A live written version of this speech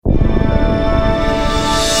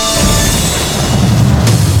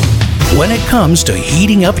When it comes to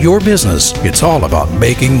heating up your business, it's all about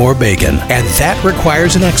making more bacon. And that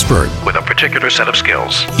requires an expert with a particular set of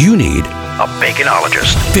skills. You need a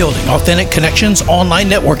baconologist. Building authentic connections, online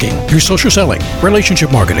networking, your social selling,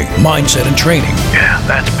 relationship marketing, mindset and training. Yeah,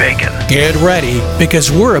 that's bacon. Get ready,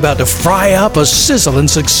 because we're about to fry up a sizzling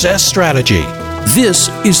success strategy. This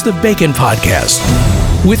is the Bacon Podcast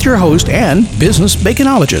with your host and business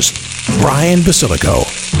baconologist, Brian Basilico.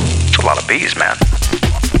 It's a lot of bees, man.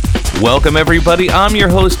 Welcome, everybody. I'm your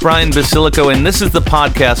host, Brian Basilico, and this is the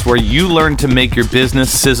podcast where you learn to make your business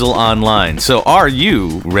sizzle online. So are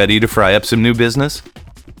you ready to fry up some new business?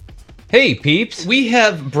 Hey, peeps. We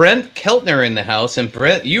have Brent Keltner in the house. And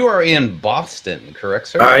Brent, you are in Boston, correct,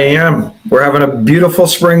 sir? I am. We're having a beautiful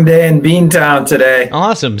spring day in Beantown today.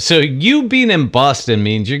 Awesome. So you being in Boston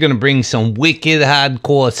means you're going to bring some wicked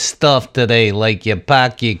hardcore stuff today, like you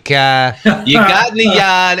pack your car, you got in the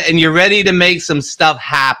yard, and you're ready to make some stuff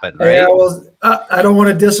happen, right? Yeah, well, I don't want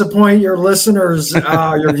to disappoint your listeners,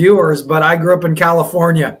 your viewers, but I grew up in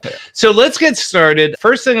California. So let's get started.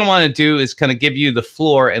 First thing I want to do is kind of give you the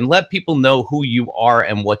floor and let people know who you are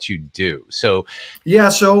and what you do. So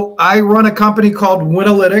I run a company called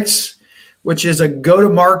Winalytics, which is a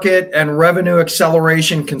go-to-market and revenue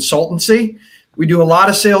acceleration consultancy. We do a lot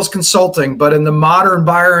of sales consulting, but in the modern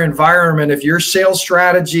buyer environment, if your sales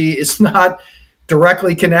strategy is not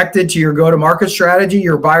directly connected to your go-to-market strategy,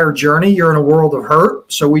 your buyer journey, you're in a world of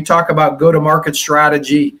hurt. So we talk about go-to-market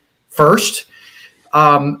strategy first.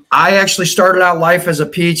 I actually started out life as a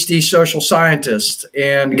PhD social scientist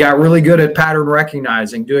and got really good at pattern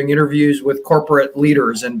recognizing, doing interviews with corporate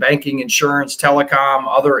leaders in banking, insurance, telecom,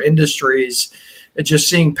 other industries, and just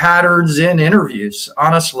seeing patterns in interviews,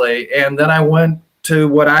 honestly. And then I went to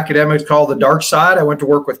what academics call the dark side. I went to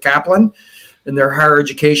work with Kaplan in their higher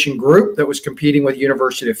education group that was competing with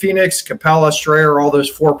University of Phoenix, Capella, Strayer, all those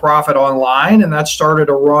for-profit online. And that started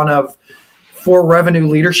a run of 4 revenue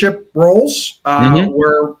leadership roles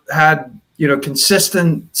where had,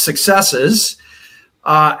 consistent successes.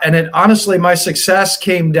 And it honestly, my success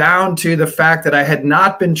came down to the fact that I had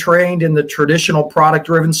not been trained in the traditional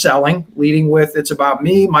product-driven selling, leading with it's about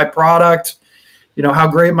me, my product, how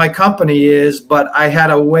great my company is, but I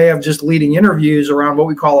had a way of just leading interviews around what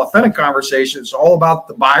we call authentic conversations, all about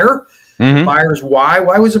the buyer, the buyer's why.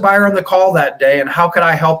 Why was the buyer on the call that day, and how could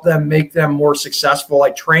I help them make them more successful?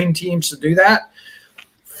 I trained teams to do that.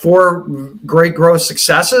 4 great growth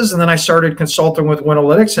successes, and then I started consulting with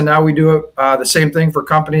Winalytics, and now we do the same thing for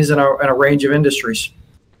companies in a range of industries.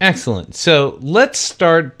 Excellent. So let's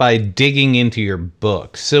start by digging into your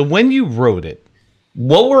book. So when you wrote it,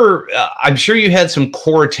 what were, I'm sure you had some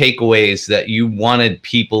core takeaways that you wanted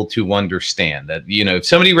people to understand that, if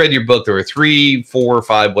somebody read your book, there were 3, 4,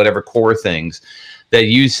 5, whatever core things that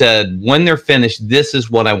you said, when they're finished, this is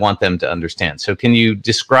what I want them to understand. So can you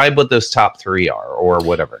describe what those top 3 are or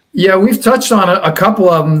whatever? Yeah, we've touched on a couple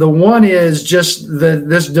of them. The one is just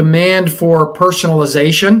this demand for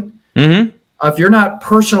personalization. If you're not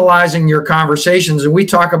personalizing your conversations, and we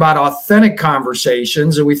talk about authentic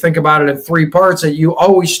conversations, and we think about it in 3 parts, that you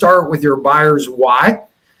always start with your buyer's why.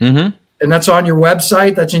 And that's on your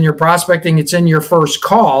website, that's in your prospecting, it's in your first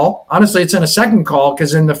call. Honestly, it's in a second call,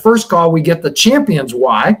 because in the first call, we get the champion's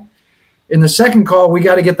why. In the second call, we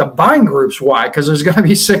got to get the buying group's why, because there's going to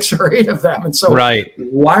be 6 or 8 of them. And so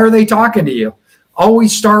why are they talking to you?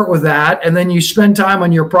 Always start with that, and then you spend time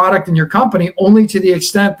on your product and your company only to the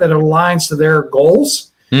extent that it aligns to their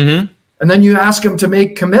goals. And then you ask them to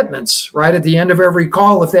make commitments, right? At the end of every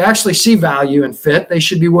call, if they actually see value and fit, they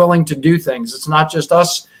should be willing to do things. It's not just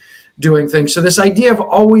us doing things. So this idea of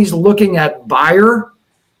always looking at buyer,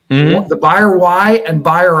 the buyer why, and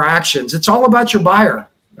buyer actions. It's all about your buyer,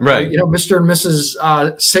 right? Mr. and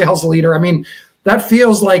Mrs. Sales leader. I mean, that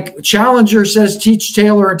feels like Challenger says, teach,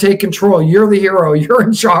 tailor, and take control. You're the hero. You're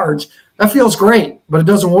in charge. That feels great, but it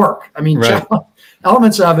doesn't work. I mean,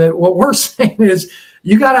 elements of it, what we're saying is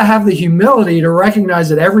you got to have the humility to recognize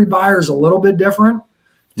that every buyer is a little bit different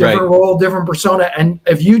role, different persona. And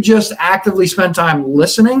if you just actively spend time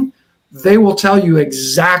listening, they will tell you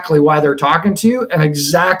exactly why they're talking to you and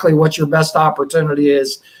exactly what your best opportunity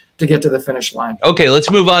is to get to the finish line. Okay,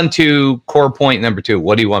 let's move on to core point number 2.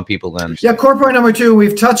 What do you want people to understand? Yeah, core point number 2,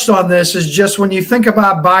 we've touched on this, is just when you think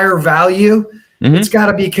about buyer value, it's got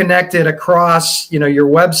to be connected across, your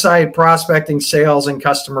website, prospecting, sales, and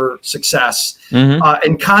customer success.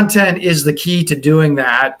 And content is the key to doing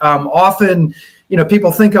that. Often,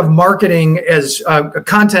 people think of marketing as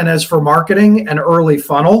content as for marketing and early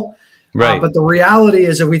funnel. Right. But the reality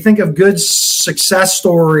is, if we think of good success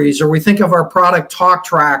stories, or we think of our product talk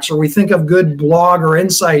tracks, or we think of good blog or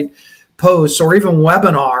insight posts, or even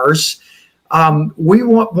webinars, We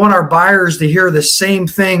want our buyers to hear the same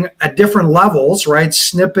thing at different levels, right?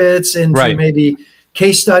 Snippets into maybe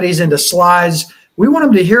case studies, into slides. We want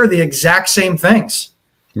them to hear the exact same things.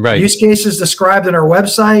 Right. Use cases described in our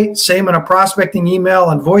website, same in a prospecting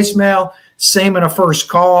email and voicemail, same in a first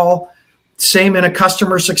call, same in a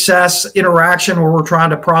customer success interaction where we're trying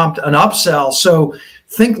to prompt an upsell. So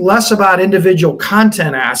think less about individual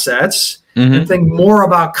content assets and think more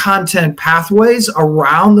about content pathways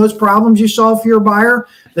around those problems you solve for your buyer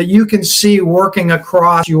that you can see working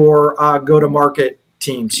across your go-to-market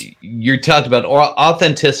teams. You talked about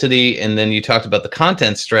authenticity, and then you talked about the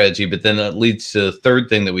content strategy, but then it leads to the third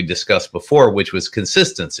thing that we discussed before, which was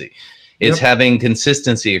consistency. It's having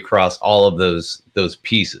consistency across all of those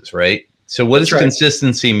pieces, right? So what does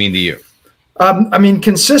consistency mean to you?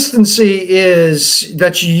 Consistency is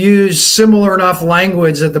that you use similar enough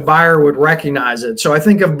language that the buyer would recognize it. So I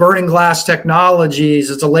think of Burning Glass Technologies.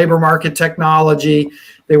 It's a labor market technology.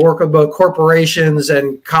 They work with both corporations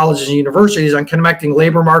and colleges and universities on connecting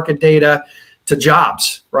labor market data to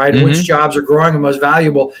jobs, right? And which jobs are growing and most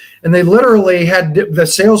valuable. And they literally had the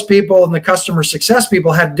salespeople and the customer success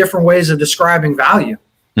people had different ways of describing value.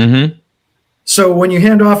 So when you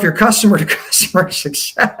hand off your customer to customer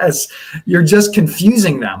success, you're just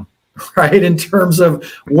confusing them, right? In terms of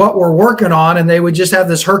what we're working on. And they would just have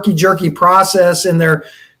this herky-jerky process in their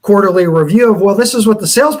quarterly review of, well, this is what the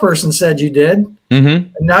salesperson said you did.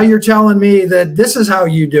 And now you're telling me that this is how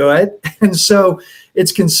you do it. And so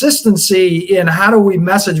it's consistency in how do we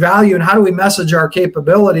message value and how do we message our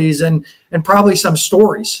capabilities and probably some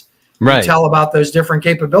stories. Tell about those different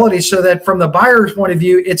capabilities so that from the buyer's point of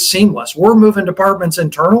view, it's seamless. We're moving departments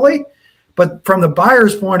internally, but from the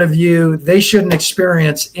buyer's point of view, they shouldn't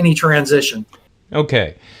experience any transition.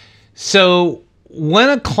 Okay. So when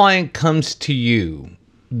a client comes to you,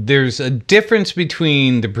 there's a difference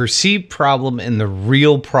between the perceived problem and the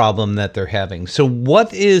real problem that they're having. So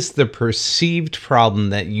what is the perceived problem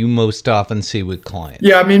that you most often see with clients?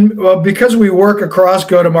 Yeah, because we work across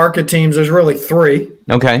go-to-market teams, there's really three.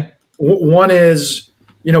 Okay. One is,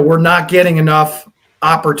 we're not getting enough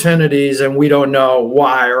opportunities and we don't know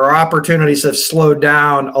why. Our opportunities have slowed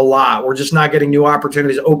down a lot. We're just not getting new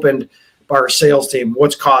opportunities opened by our sales team.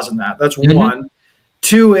 What's causing that? That's one.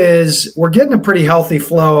 Two is we're getting a pretty healthy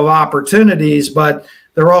flow of opportunities, but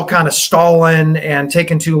they're all kind of stalling and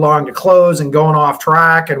taking too long to close and going off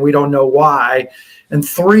track, and we don't know why. And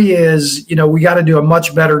three is, we got to do a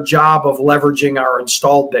much better job of leveraging our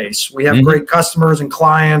installed base. We have great customers and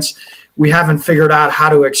clients. We haven't figured out how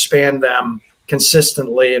to expand them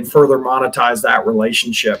consistently and further monetize that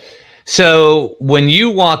relationship. So when you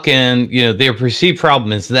walk in, their perceived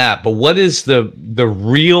problem is that, but what is the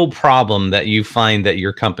real problem that you find that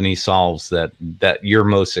your company solves that you're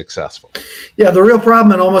most successful? Yeah, the real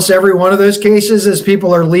problem in almost every one of those cases is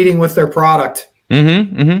people are leading with their product.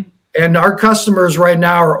 And our customers right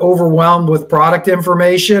now are overwhelmed with product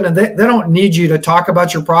information, and they don't need you to talk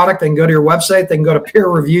about your product. They can go to your website. They can go to peer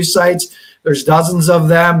review sites. There's dozens of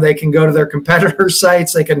them. They can go to their competitor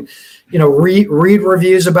sites. They can, read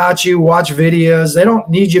reviews about you, watch videos. They don't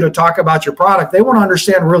need you to talk about your product. They want to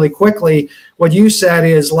understand really quickly what you said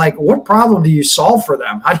is like, what problem do you solve for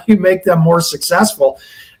them? How do you make them more successful?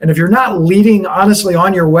 And if you're not leading honestly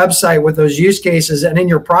on your website with those use cases and in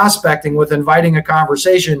your prospecting with inviting a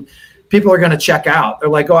conversation, people are going to check out. They're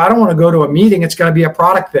like, oh, I don't want to go to a meeting. It's going to be a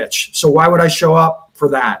product pitch. So why would I show up for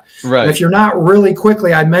that? Right. And if you're not really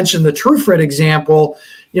quickly, I mentioned the TrueFit example,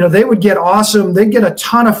 they would get they'd get a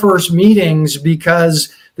ton of first meetings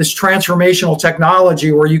because this transformational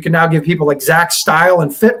technology where you can now give people exact style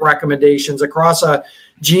and fit recommendations across a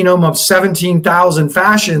genome of 17,000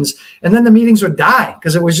 fashions, and then the meetings would die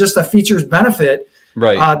because it was just a features benefit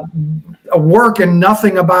work and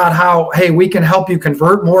nothing about how, hey, we can help you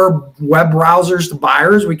convert more web browsers to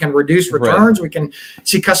buyers, we can reduce returns, we can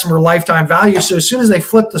see customer lifetime value. So as soon as they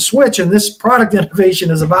flip the switch, and this product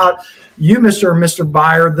innovation is about you, Mr.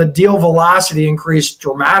 Buyer, the deal velocity increased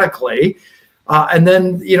dramatically. And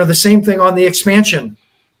then, the same thing on the expansion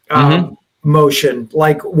motion.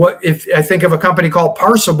 Like what if I think of a company called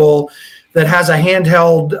Parsable that has a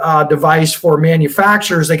handheld device for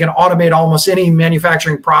manufacturers, they can automate almost any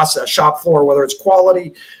manufacturing process, shop floor, whether it's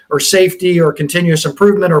quality or safety or continuous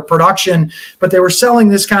improvement or production. But they were selling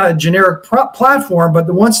this kind of generic platform.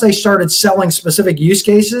 But once they started selling specific use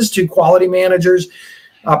cases to quality managers,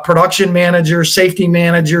 production managers, safety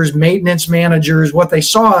managers, maintenance managers, what they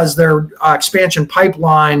saw is their expansion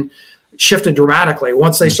pipeline shifted dramatically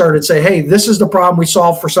once they started to say, hey, this is the problem we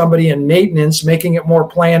solved for somebody in maintenance, making it more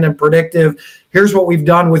planned and predictive. Here's what we've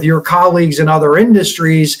done with your colleagues in other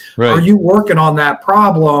industries. Right. Are you working on that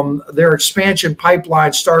problem? Their expansion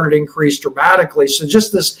pipeline started to increase dramatically. So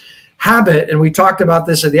just this habit, and we talked about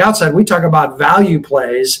this at the outset, we talk about value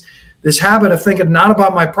plays, this habit of thinking not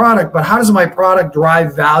about my product, but how does my product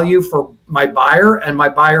drive value for my buyer and my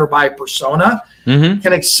buyer by persona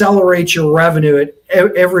can accelerate your revenue at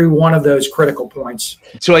every one of those critical points.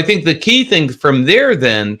 So I think the key thing from there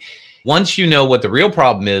then, once you know what the real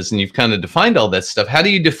problem is and you've kind of defined all that stuff, how do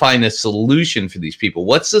you define a solution for these people?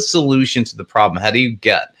 What's the solution to the problem? How do you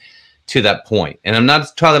get to that point? And I'm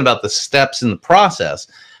not talking about the steps in the process,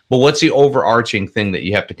 but what's the overarching thing that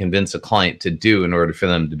you have to convince a client to do in order for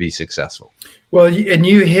them to be successful? Well, and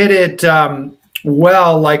you hit it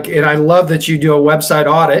well, and I love that you do a website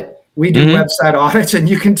audit. We do website audits, and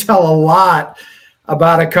you can tell a lot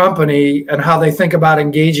about a company and how they think about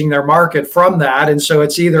engaging their market from that. And so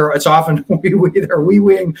it's often they're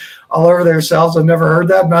wee-weeing all over themselves. I've never heard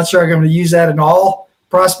that. I'm not sure I'm going to use that in all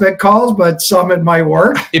prospect calls, but some it might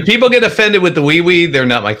work. If people get offended with the wee-wee, they're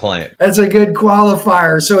not my client. That's a good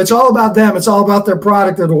qualifier. So it's all about them. It's all about their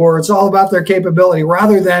product or it's all about their capability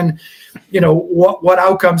rather than, what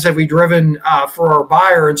outcomes have we driven for our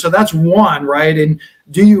buyer? And so that's one, right? And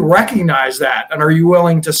do you recognize that? And are you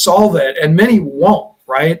willing to solve it? And many won't,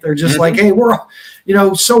 right? They're just like, hey, we're,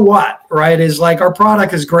 so what, right? Is like, our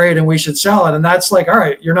product is great and we should sell it. And that's like, all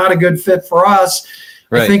right, you're not a good fit for us.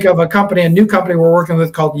 Right. I think of a new company we're working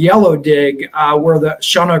with called Yellow Dig, where the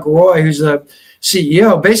Shaunuk Roy, who's the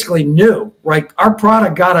CEO, basically knew, right? Our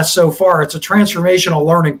product got us so far. It's a transformational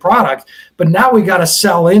learning product, but now we got to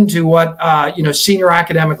sell into what, senior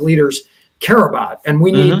academic leaders care about. And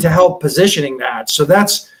we need to help positioning that. So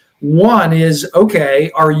that's one is,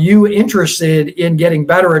 okay, are you interested in getting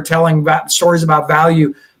better at telling stories about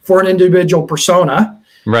value for an individual persona?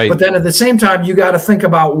 Right. But then at the same time, you got to think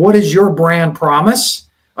about what is your brand promise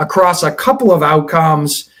across a couple of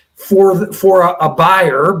outcomes for a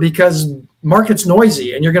buyer, because market's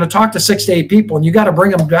noisy and you're going to talk to 6 to 8 people and you got to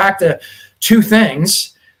bring them back to two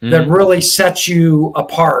things that really set you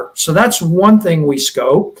apart. So that's one thing we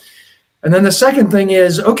scope. And then the second thing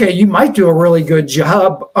is, okay, you might do a really good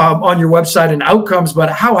job on your website and outcomes, but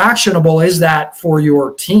how actionable is that for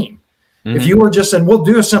your team? If you were just, and we'll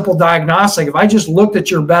do a simple diagnostic, if I just looked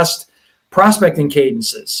at your best prospecting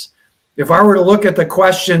cadences, if I were to look at the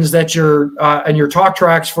questions that and your talk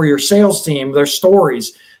tracks for your sales team, their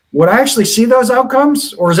stories, would I actually see those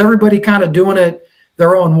outcomes? Or is everybody kind of doing it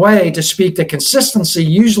their own way to speak to consistency?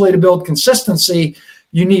 Usually to build consistency,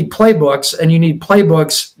 you need playbooks, and you need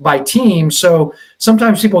playbooks by team. So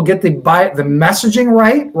sometimes people get the messaging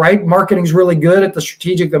right? Marketing's really good at the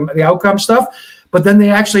strategic, the outcome stuff, but then they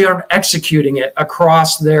actually aren't executing it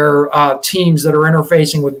across their teams that are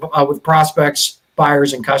interfacing with prospects,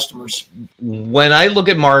 buyers, and customers. When I look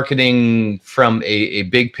at marketing from a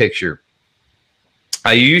big picture,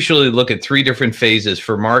 I usually look at 3 different phases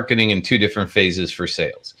for marketing and 2 different phases for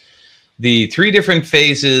sales. The 3 different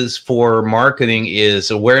phases for marketing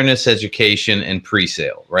is awareness, education, and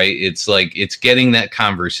pre-sale, right? It's getting that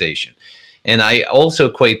conversation. And I also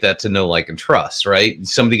equate that to know, like, and trust, right?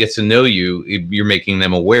 Somebody gets to know you, you're making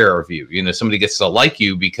them aware of you. Somebody gets to like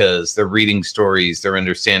you because they're reading stories, they're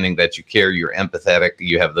understanding that you care, you're empathetic,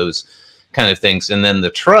 you have those kind of things. And then the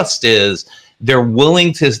trust is they're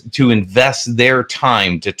willing to invest their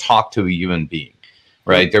time to talk to a human being,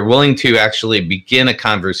 right? They're willing to actually begin a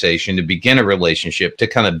conversation, to begin a relationship, to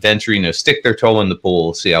kind of venture, stick their toe in the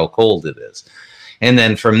pool, see how cold it is. And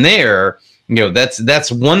then from there,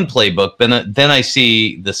 that's one playbook. Then I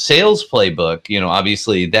see the sales playbook.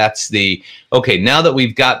 Obviously that's okay, now that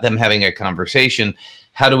we've got them having a conversation,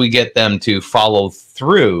 how do we get them to follow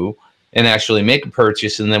through and actually make a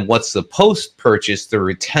purchase? And then what's the post-purchase, the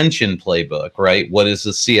retention playbook, right? What is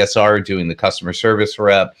the CSR doing, the customer service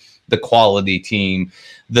rep, the quality team,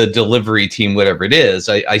 the delivery team, whatever it is?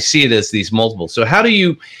 I see it as these multiple. So how do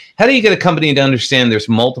you get a company to understand there's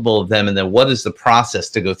multiple of them, and then what is the process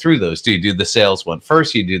to go through those? Do you do the sales one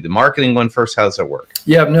first? You do the marketing one first? How does that work?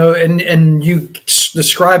 Yeah, no, and you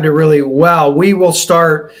described it really well. We will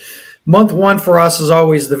start, month 1 for us is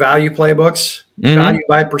always the value playbooks, value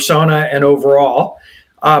by persona and overall.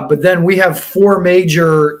 But then we have 4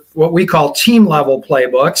 major, what we call team level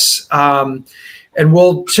playbooks. And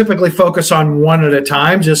we'll typically focus on one at a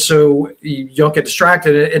time just so you don't get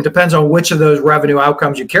distracted. It depends on which of those revenue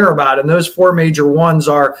outcomes you care about. And those 4 major ones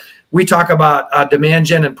are, we talk about demand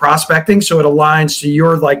gen and prospecting. So it aligns to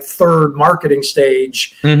your 3rd marketing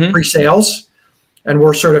stage, pre-sales. And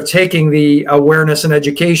we're sort of taking the awareness and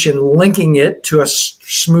education, linking it to a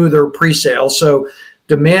smoother pre-sale. So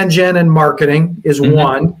demand gen and marketing is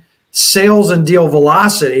one. Sales and deal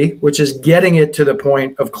velocity, which is getting it to the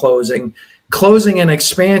point of closing and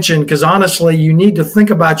expansion, because honestly, you need to think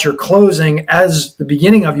about your closing as the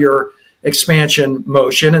beginning of your expansion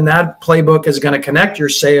motion. And that playbook is going to connect your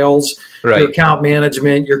sales, your account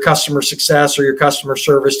management, your customer success, or your customer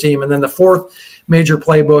service team. And then the fourth major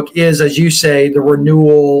playbook is, as you say, the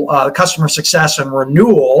renewal, customer success and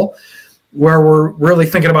renewal, where we're really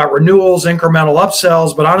thinking about renewals, incremental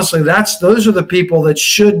upsells. But honestly, those are the people that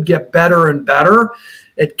should get better and better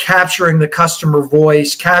at capturing the customer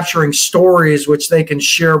voice, capturing stories, which they can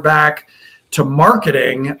share back to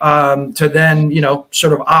marketing to then,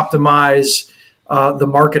 sort of optimize the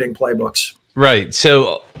marketing playbooks. Right.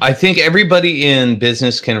 So I think everybody in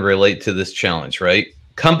business can relate to this challenge, right?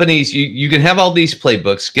 Companies, you can have all these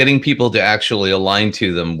playbooks, getting people to actually align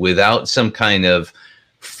to them without some kind of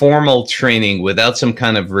formal training, without some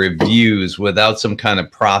kind of reviews, without some kind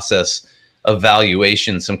of process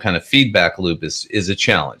evaluation, some kind of feedback loop is a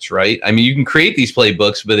challenge, right? I mean, you can create these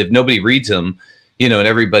playbooks, but if nobody reads them, and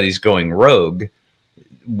everybody's going rogue,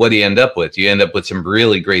 what do you end up with? You end up with some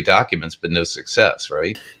really great documents, but no success,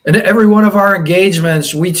 right? And every one of our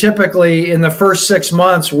engagements, we typically, in the first 6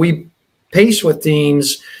 months, we pace with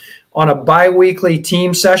teams on a bi-weekly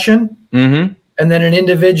team session. And then an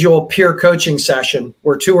individual peer coaching session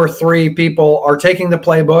where 2 or 3 people are taking the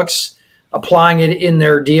playbooks, applying it in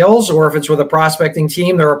their deals, or if it's with a prospecting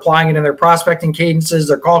team, they're applying it in their prospecting cadences,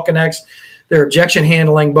 their call connects, their objection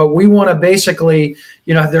handling. But we want to basically,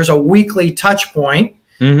 there's a weekly touch point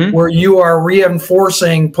where you are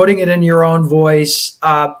reinforcing, putting it in your own voice,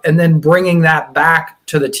 and then bringing that back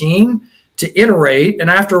to the team to iterate. And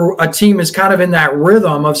after a team is kind of in that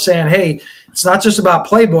rhythm of saying, hey, it's not just about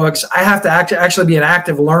playbooks, I have to actually be an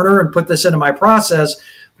active learner and put this into my process.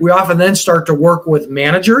 We often then start to work with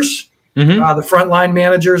managers, the frontline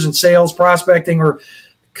managers in sales, prospecting, or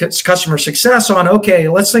customer success on, okay,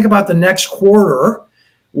 let's think about the next quarter.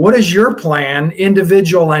 What is your plan,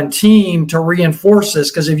 individual and team, to reinforce this?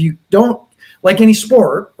 Because if you don't, like any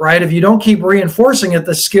sport, right, if you don't keep reinforcing it,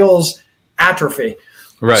 the skills atrophy.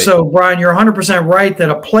 Right. So, Brian, you're 100% right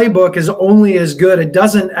that a playbook is only as good. It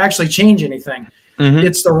doesn't actually change anything.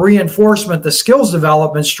 It's the reinforcement, the skills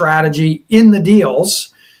development strategy in the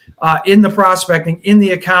deals, in the prospecting, in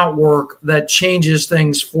the account work that changes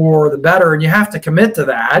things for the better. And you have to commit to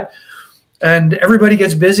that. And everybody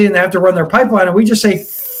gets busy and they have to run their pipeline. And we just say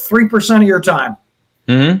 3% of your time,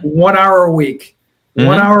 1 hour a week, 1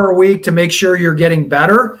 hour a week to make sure you're getting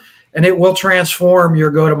better. And it will transform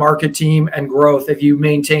your go-to-market team and growth if you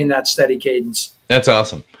maintain that steady cadence. That's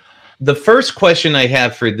awesome. The first question I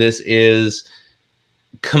have for this is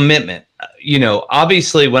commitment.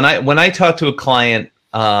 Obviously, when I talk to a client,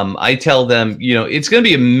 I tell them, it's going to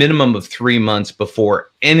be a minimum of 3 months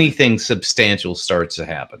before anything substantial starts to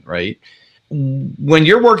happen, right? When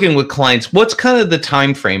you're working with clients, what's kind of the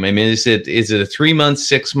time frame? I mean, is it a 3 month,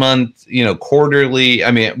 6 month, quarterly?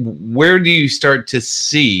 I mean, where do you start to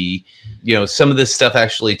see, some of this stuff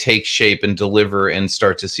actually take shape and deliver and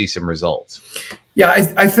start to see some results? Yeah,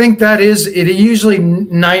 I think that is it. Usually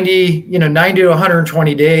 90 to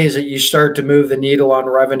 120 days that you start to move the needle on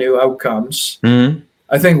revenue outcomes.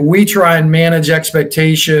 I think we try and manage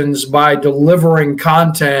expectations by delivering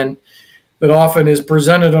content that often is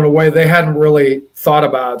presented in a way they hadn't really thought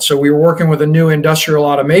about. So we were working with a new industrial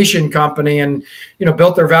automation company and,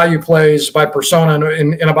 built their value plays by persona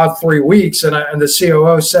in about 3 weeks. And the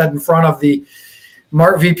COO said in front of the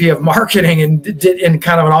VP of marketing and did in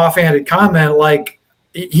kind of an offhanded comment, like,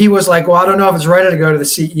 he was like, well, I don't know if it's ready to go to the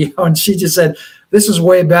CEO. And she just said, this is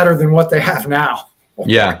way better than what they have now.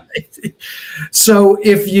 Yeah. So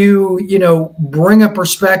if you bring a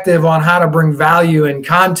perspective on how to bring value in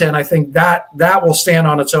content, I think that will stand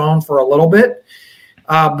on its own for a little bit.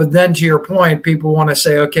 But then to your point, people want to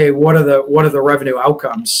say, okay, what are the revenue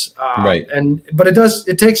outcomes? Right. But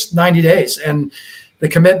it takes 90 days and the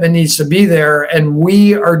commitment needs to be there. And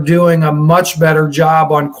we are doing a much better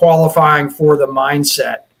job on qualifying for the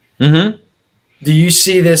mindset. Do you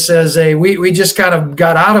see this as we just kind of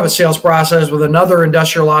got out of a sales process with another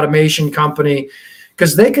industrial automation company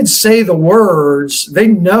because they could say the words, they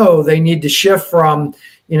know they need to shift from,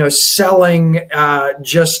 selling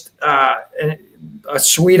just a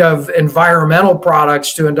suite of environmental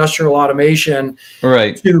products to industrial automation,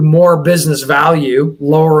 right, to more business value,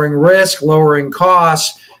 lowering risk, lowering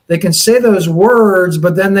costs. They can say those words,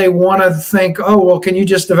 but then they want to think, oh, well, can you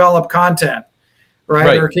just develop content?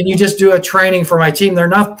 right? Or can you just do a training for my team? They're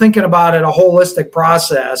not thinking about it, a holistic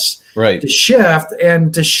process to shift,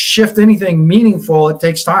 and to shift anything meaningful, it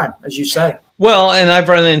takes time, as you say. Well, and I've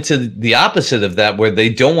run into the opposite of that, where they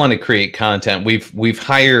don't want to create content. We've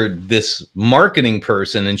hired this marketing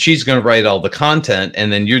person, and she's going to write all the content,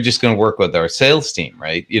 and then you're just going to work with our sales team,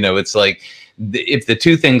 right? It's like, if the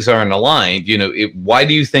two things aren't aligned, why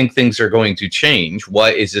do you think things are going to change?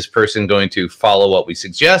 Why is this person going to follow what we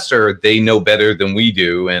suggest, or they know better than we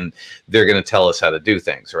do and they're going to tell us how to do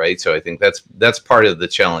things, right? So I think that's part of the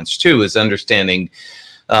challenge too, is understanding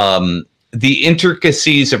the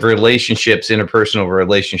intricacies of relationships, interpersonal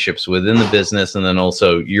relationships within the business, and then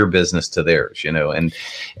also your business to theirs,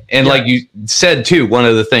 and like you said too, one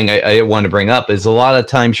other thing I want to bring up is a lot of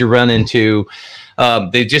times you run into,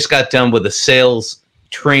 they just got done with a sales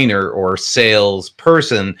trainer or sales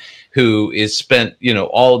person who is spent,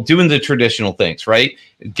 all doing the traditional things, right?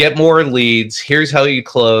 Get more leads. Here's how you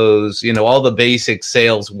close, all the basic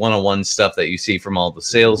sales one-on-one stuff that you see from all the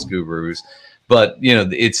sales gurus. But,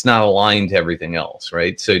 it's not aligned to everything else,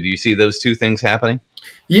 right? So do you see those two things happening?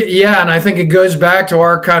 Yeah, and I think it goes back to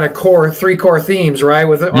our kind of three core themes, right?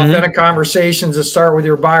 With authentic conversations that start with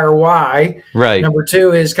your buyer why. Right. Number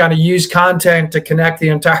 2 is kind of use content to connect the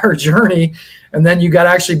entire journey. And then you got to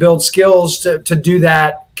actually build skills to do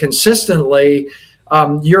that consistently.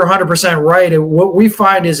 You're 100% right. And what we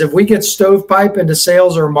find is if we get stovepipe into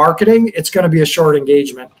sales or marketing, it's going to be a short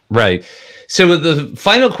engagement. Right. So the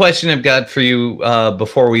final question I've got for you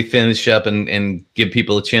before we finish up and give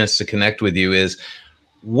people a chance to connect with you is,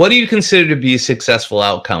 what do you consider to be a successful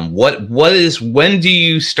outcome? When do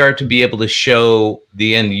you start to be able to show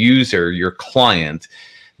the end user, your client,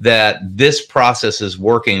 that this process is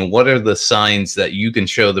working? What are the signs that you can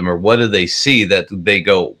show them, or what do they see that they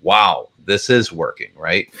go, wow, this is working,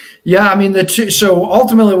 right? Yeah, I mean, so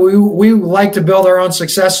ultimately we like to build our own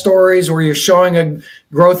success stories where you're showing a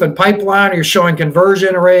growth in pipeline, or you're showing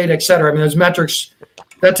conversion rate, et cetera. I mean, those metrics,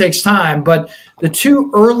 that takes time. But the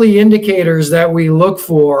two early indicators that we look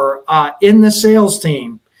for in the sales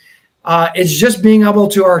team is just being able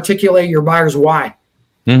to articulate your buyer's why.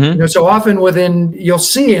 Mm-hmm. So often you'll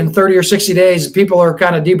see in 30 or 60 days, people are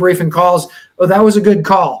kind of debriefing calls. Oh, that was a good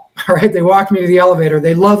call. All right. They walked me to the elevator.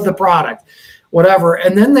 They love the product, whatever.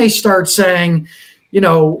 And then they start saying,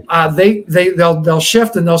 they'll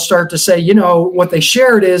shift and they'll start to say, what they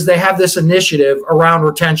shared is they have this initiative around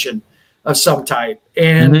retention of some type.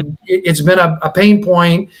 And it's been a pain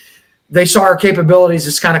point. They saw our capabilities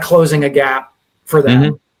as kind of closing a gap for them.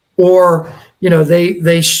 Mm-hmm. Or,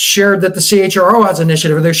 they shared that the CHRO has an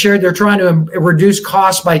initiative, or they're trying to reduce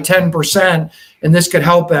costs by 10%, and this could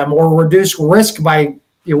help them, or reduce risk by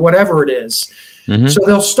whatever it is. Mm-hmm. So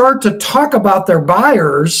they'll start to talk about their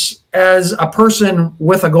buyers as a person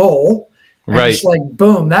with a goal. And right. It's like,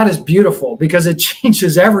 boom, that is beautiful, because it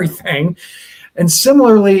changes everything. And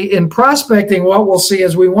similarly, in prospecting, what we'll see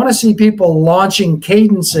is we want to see people launching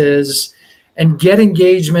cadences and get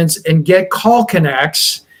engagements and get call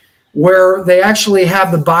connects where they actually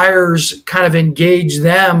have the buyers kind of engage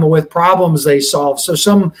them with problems they solve.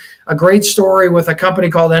 So a great story with a company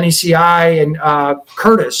called NECI, and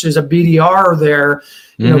Curtis, who's a BDR there,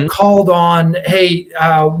 called on, hey,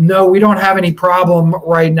 no, we don't have any problem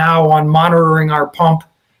right now on monitoring our pump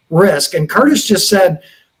risk. And Curtis just said,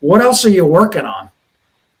 what else are you working on?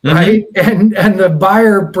 Mm-hmm. Right. And the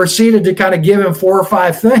buyer proceeded to kind of give him 4 or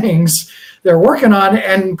 5 things they're working on.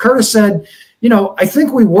 And Curtis said, I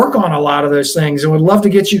think we work on a lot of those things and would love to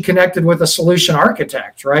get you connected with a solution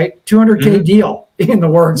architect, right? $200K deal in the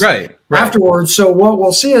words afterwards. So what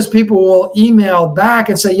we'll see is people will email back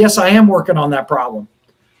and say, yes, I am working on that problem.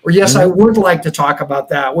 Or yes, I would like to talk about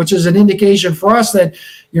that, which is an indication for us that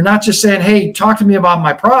you're not just saying, hey, talk to me about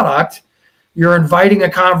my product. You're inviting a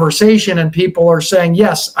conversation, and people are saying,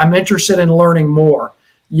 yes, I'm interested in learning more.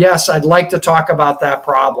 Yes, I'd like to talk about that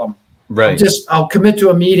problem. Right. I'll commit to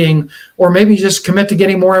a meeting, or maybe just commit to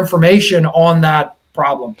getting more information on that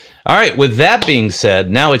problem. All right. With that being said,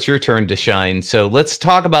 now it's your turn to shine. So let's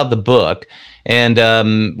talk about the book, and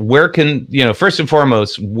where can, first and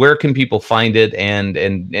foremost, where can people find it,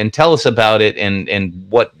 and tell us about it, and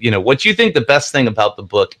what you think the best thing about the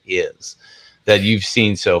book is that you've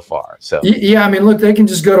seen so far. So yeah, I mean, look, they can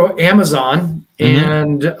just go to Amazon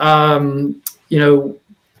and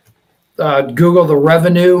Google the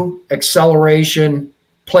Revenue Acceleration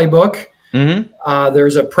Playbook. Mm-hmm.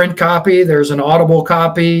 There's a print copy, there's an Audible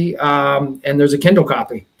copy, and there's a Kindle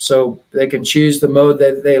copy. So they can choose the mode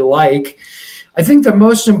that they like. I think the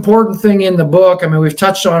most important thing in the book, I mean, we've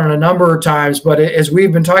touched on it a number of times, but as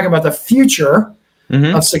we've been talking about the future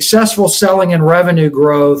of successful selling and revenue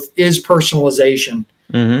growth is personalization.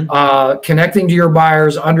 Connecting to your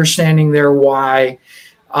buyers, understanding their why.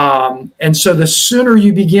 And so the sooner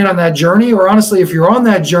you begin on that journey, or honestly, if you're on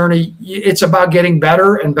that journey, it's about getting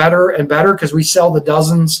better and better and better, because we sell the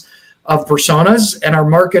dozens of personas and our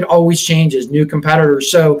market always changes, new competitors.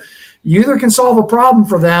 So you either can solve a problem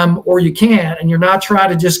for them or you can't, and you're not trying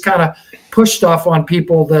to just kind of push stuff on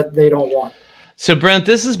people that they don't want. So, Brent,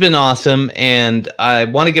 this has been awesome, and I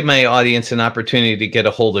want to give my audience an opportunity to get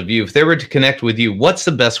a hold of you. If they were to connect with you, what's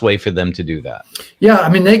the best way for them to do that? Yeah, I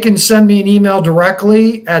mean, they can send me an email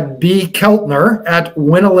directly at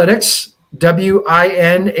bkeltner@winalytics,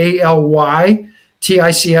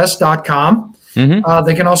 WINALYTICS.com.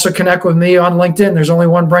 They can also connect with me on LinkedIn. There's only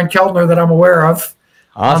one Brent Keltner that I'm aware of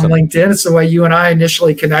on LinkedIn. It's the way you and I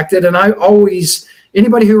initially connected, and I always,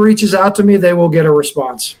 anybody who reaches out to me, they will get a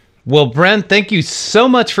response. Well, Brent, thank you so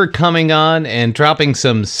much for coming on and dropping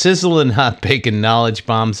some sizzle and hot bacon knowledge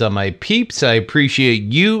bombs on my peeps. I appreciate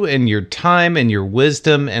you and your time and your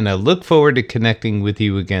wisdom, and I look forward to connecting with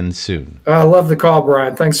you again soon. I love the call,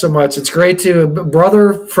 Brian. Thanks so much. It's great to,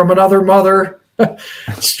 brother from another mother,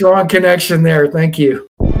 strong connection there. Thank you.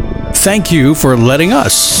 Thank you for letting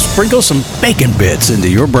us sprinkle some bacon bits into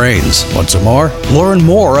your brains. Want some more? Learn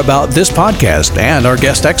more about this podcast and our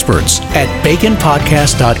guest experts at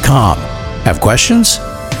baconpodcast.com. Have questions?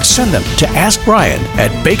 Send them to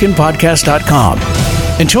askbrian@baconpodcast.com.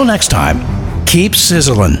 Until next time, keep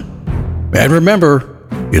sizzling. And remember,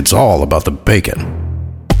 it's all about the bacon.